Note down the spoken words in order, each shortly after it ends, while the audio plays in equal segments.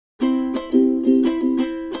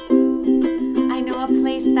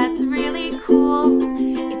space that's really cool.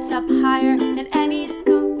 It's up higher than any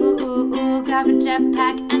school. Grab a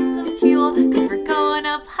jetpack and some fuel, 'cause we're going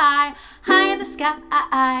up high, high in the sky.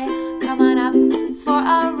 Come on up for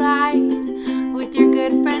a ride with your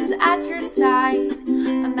good friends at your side.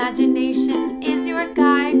 Imagination is your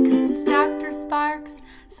guide, 'cause it's Dr. Sparks'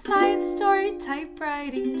 science story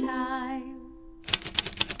typewriting time.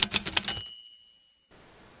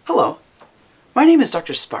 Hello, my name is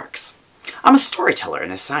Dr. Sparks. I'm a storyteller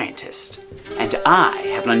and a scientist, and I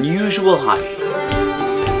have an unusual hobby.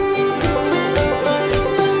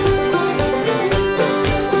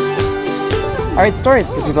 I write stories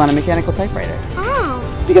for people on a mechanical typewriter. Oh.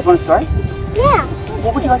 You guys want a story? Yeah.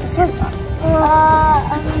 What would you like to start about?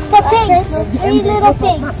 The pigs. 3 little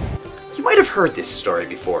pigs. You might have heard this story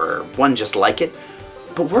before, or one just like it,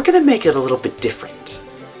 but we're gonna make it a little bit different.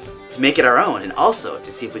 To make it our own, and also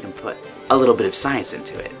to see if we can put a little bit of science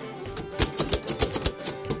into it.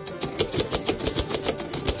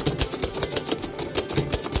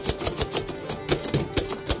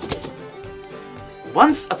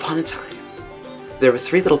 Once upon a time, there were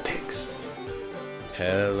 3 little pigs.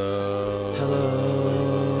 Hello.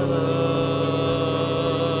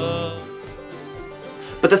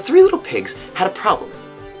 But the 3 little pigs had a problem.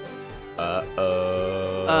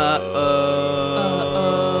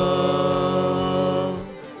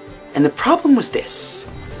 And the problem was this.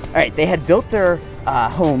 Alright, they had built their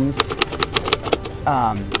homes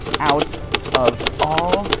out of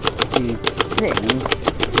all the things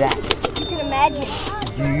that You can imagine.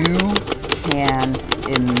 you can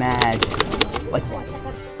imagine. Like what?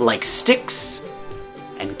 Like sticks,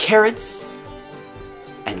 and carrots,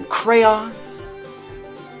 and crayons,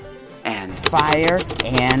 and Fire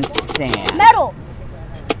and sand. Metal.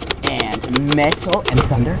 And metal and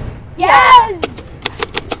thunder. Yes.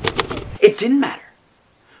 it didn't matter.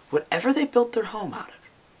 Whatever they built their home out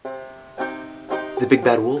of, the big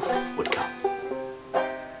bad wolf would come.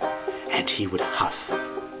 And he would huff.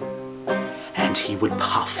 And he would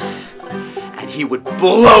puff. And he would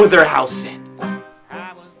blow their house in.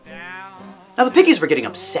 Now the piggies were getting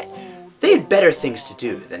upset. They had better things to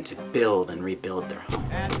do than to build and rebuild their home.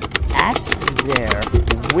 At their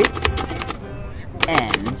wits'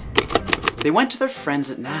 end, They went to their friends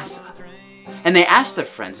at NASA. And they asked their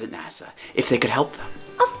friends at NASA if they could help them.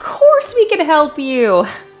 Of course we can help you!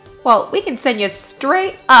 Well, we can send you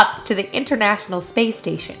straight up to the International Space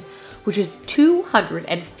Station, which is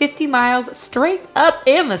 250 miles straight up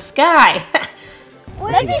in the sky.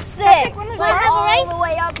 That'd be sick. Like all the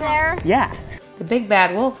way up there. yeah. The big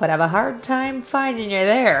bad wolf would have a hard time finding you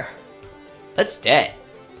there. That's dead.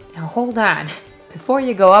 Now hold on. Before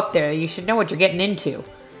you go up there, you should know what you're getting into.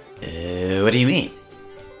 What do you mean?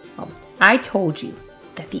 Well, I told you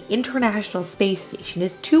that the International Space Station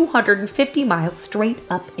is 250 miles straight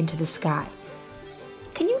up into the sky.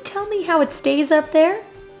 Can you tell me how it stays up there?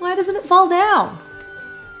 Why doesn't it fall down?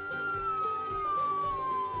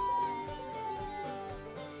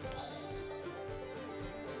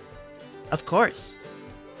 Of course.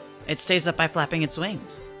 It stays up by flapping its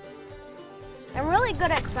wings. I'm really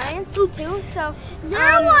good at science too, so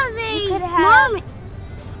There was a you could have Mom,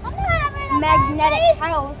 magnetic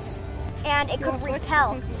house and it could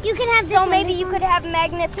repel. you can have So maybe you could have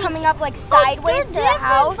magnets coming up like sideways to the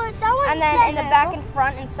house, and then in the back and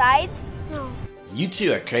front and sides. You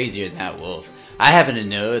two are crazier than that wolf. I happen to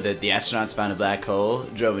know that the astronauts found a black hole,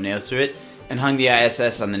 drove a nail through it, and hung the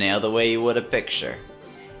ISS on the nail the way you would a picture.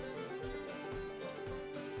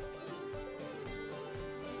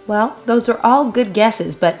 Well, those are all good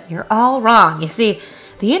guesses, but you're all wrong. You see,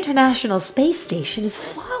 the International Space Station is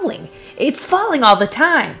falling. It's falling all the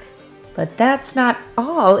time. But that's not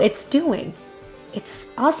all it's doing.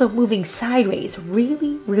 It's also moving sideways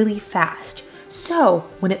really, really fast. So,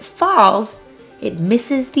 when it falls, it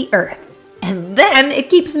misses the Earth. And then it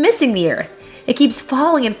keeps missing the Earth. It keeps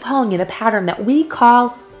falling and falling in a pattern that we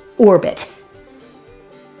call orbit.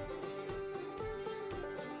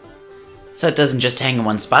 So it doesn't just hang in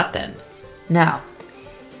one spot then? Now,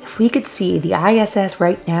 if we could see the ISS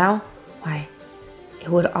right now, why, it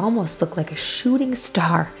would almost look like a shooting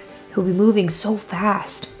star. It would be moving so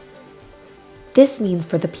fast. This means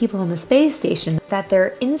for the people in the space station that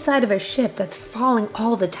they're inside of a ship that's falling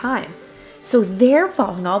all the time. So they're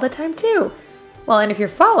falling all the time too. Well, and if you're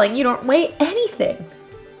falling, you don't weigh anything.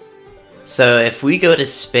 So if we go to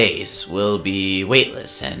space, we'll be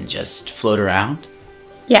weightless and just float around?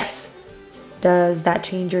 Yes. Does that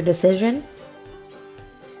change your decision?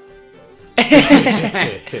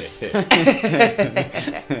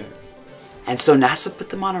 And so NASA put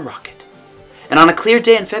them on a rocket. And on a clear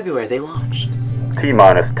day in February, they launched.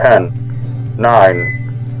 T-minus 10,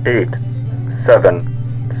 9, 8,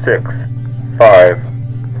 7, 6, 5,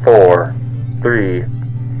 4, 3,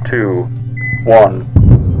 2, 1.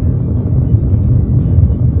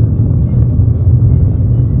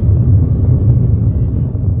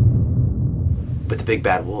 But the big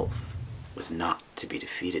bad wolf was not to be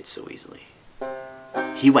defeated so easily.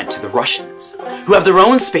 He went to the Russians, who have their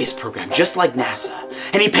own space program just like NASA,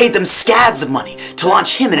 and he paid them scads of money to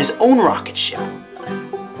launch him and his own rocket ship.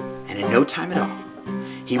 And in no time at all,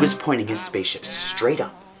 he was pointing his spaceship straight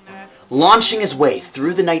up, launching his way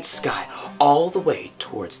through the night sky all the way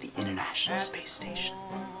towards the International Space Station.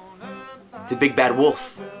 The big bad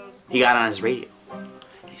wolf, he got on his radio,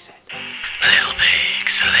 and he said, little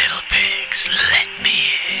pigs, let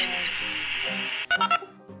me in.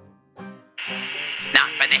 Not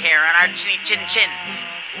by the hair on our chinny chin chins.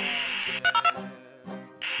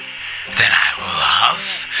 Then I will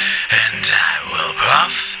huff, and I will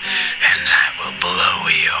puff, and I will blow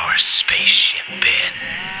your spaceship in.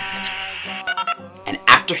 And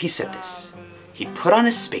after he said this, he put on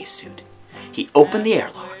his spacesuit, he opened the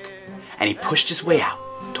airlock, and he pushed his way out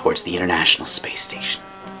towards the International Space Station.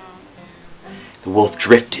 The wolf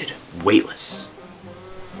drifted, weightless,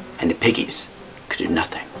 and the piggies could do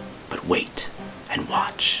nothing but wait and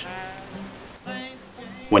watch.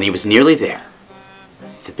 When he was nearly there,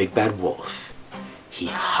 the big bad wolf, he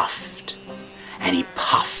huffed, and he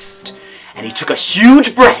puffed, and he took a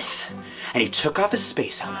huge breath, and he took off his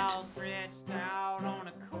space helmet,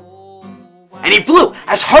 and he blew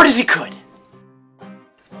as hard as he could.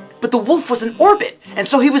 But the wolf was in orbit, and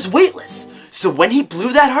so he was weightless. So when he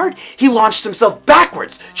blew that hard, he launched himself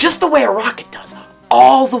backwards, just the way a rocket does,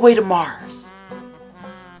 all the way to Mars.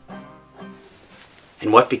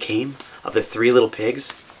 And what became of the 3 little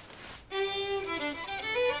pigs?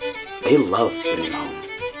 They loved their new home,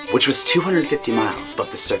 which was 250 miles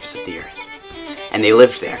above the surface of the earth. And they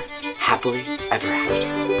lived there, happily ever after.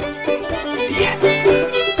 The end.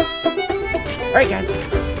 Alright guys,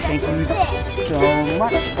 thank you so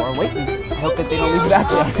much for waiting. I hope that they don't leave without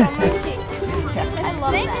you. I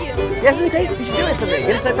love Thank that. you. Yes, we should do it someday.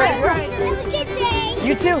 Get us that right. Have a good day.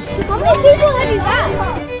 You too. How many people have you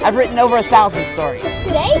got? I've written over 1,000 stories.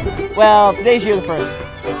 Today? Well, today's you're the first.